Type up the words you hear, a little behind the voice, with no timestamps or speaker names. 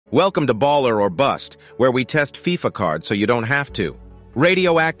Welcome to Baller or Bust, where we test FIFA cards so you don't have to.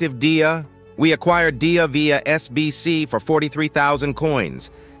 Radioactive Dia. We acquired Dia via SBC for 43,000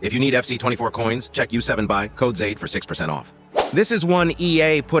 coins. If you need FC24 coins, check U7 buy, code ZAID for 6% off. This is one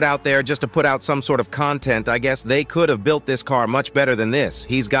EA put out there just to put out some sort of content. I guess they could have built this car much better than this.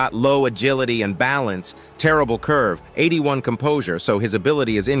 He's got low agility and balance, terrible curve, 81 composure, so his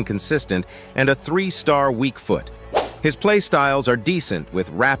ability is inconsistent, and a 3-star weak foot. His playstyles are decent with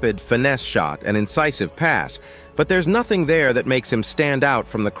rapid finesse shot and incisive pass, but there's nothing there that makes him stand out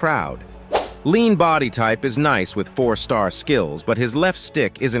from the crowd. Lean body type is nice with 4-star skills, but his left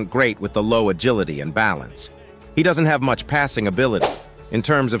stick isn't great with the low agility and balance. He doesn't have much passing ability. In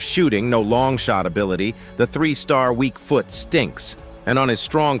terms of shooting, no long shot ability, the 3-star weak foot stinks. And on his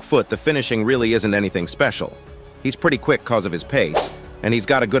strong foot, the finishing really isn't anything special. He's pretty quick because of his pace, and he's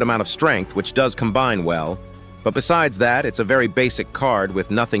got a good amount of strength, which does combine well. But besides that, it's a very basic card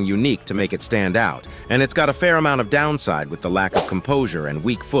with nothing unique to make it stand out, and it's got a fair amount of downside with the lack of composure and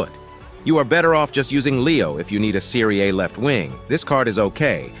weak foot. You are better off just using Leo if you need a Serie A left wing. This card is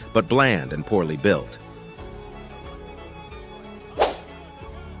okay, but bland and poorly built.